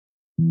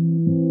I'm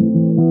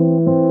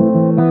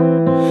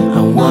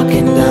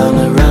walking down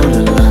the road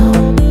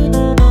alone.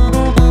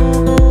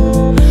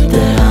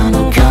 There are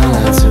no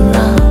colors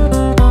around.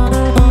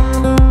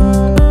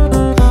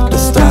 The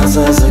stars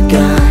as a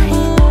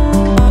guide.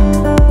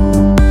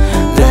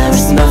 There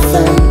is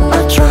nothing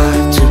I try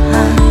to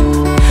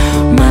hide.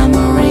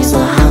 Memories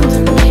are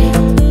haunting me,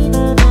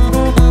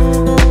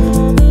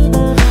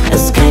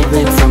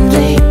 escaping from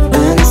deep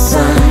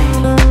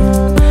inside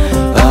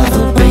of a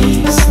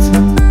beast,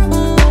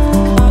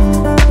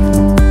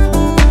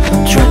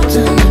 trapped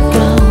in a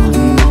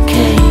golden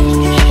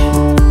cage.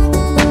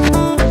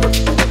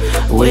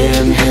 We're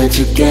in here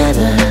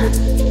together,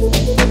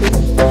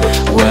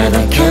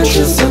 whether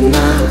conscious or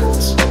not.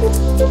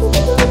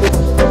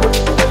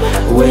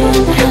 We're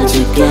in here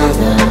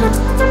together,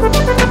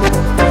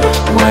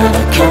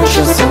 whether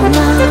conscious or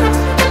not.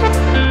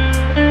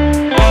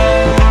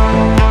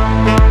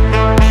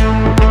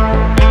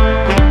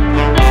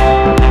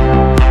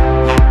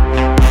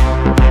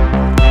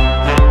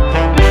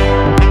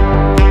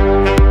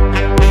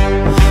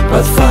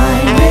 But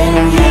finding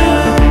you,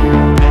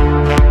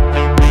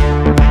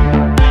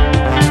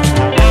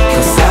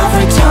 'cause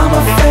every time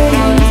I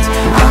fade,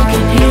 I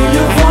can hear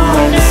your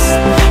voice.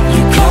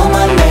 You call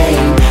my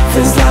name,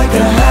 feels like I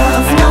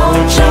have no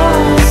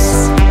choice.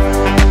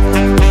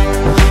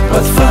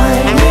 But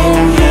finding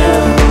you,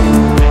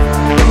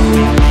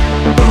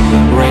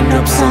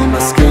 raindrops on my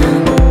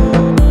skin,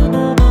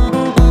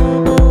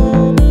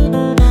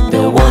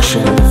 they're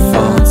washing the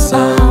thoughts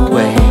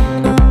away.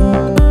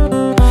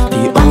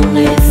 The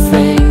only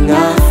thing I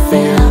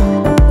feel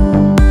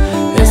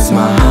is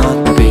my heart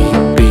beat,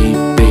 beat,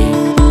 beat.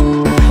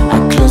 I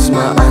close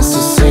my eyes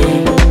to see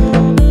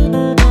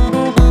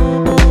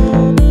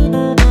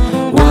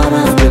what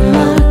I've been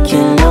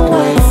looking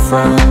away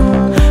from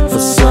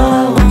for so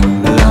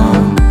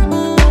long.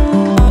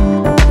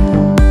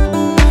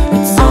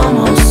 It's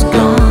almost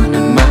gone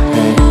in my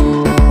head.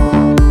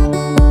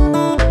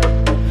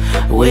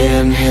 We're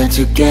in here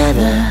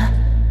together,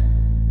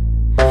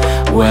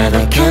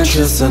 whether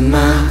conscious or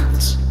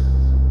not.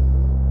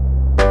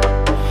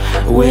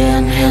 We're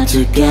in here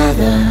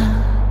together,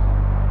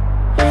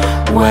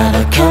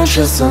 whether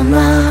conscious or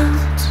not.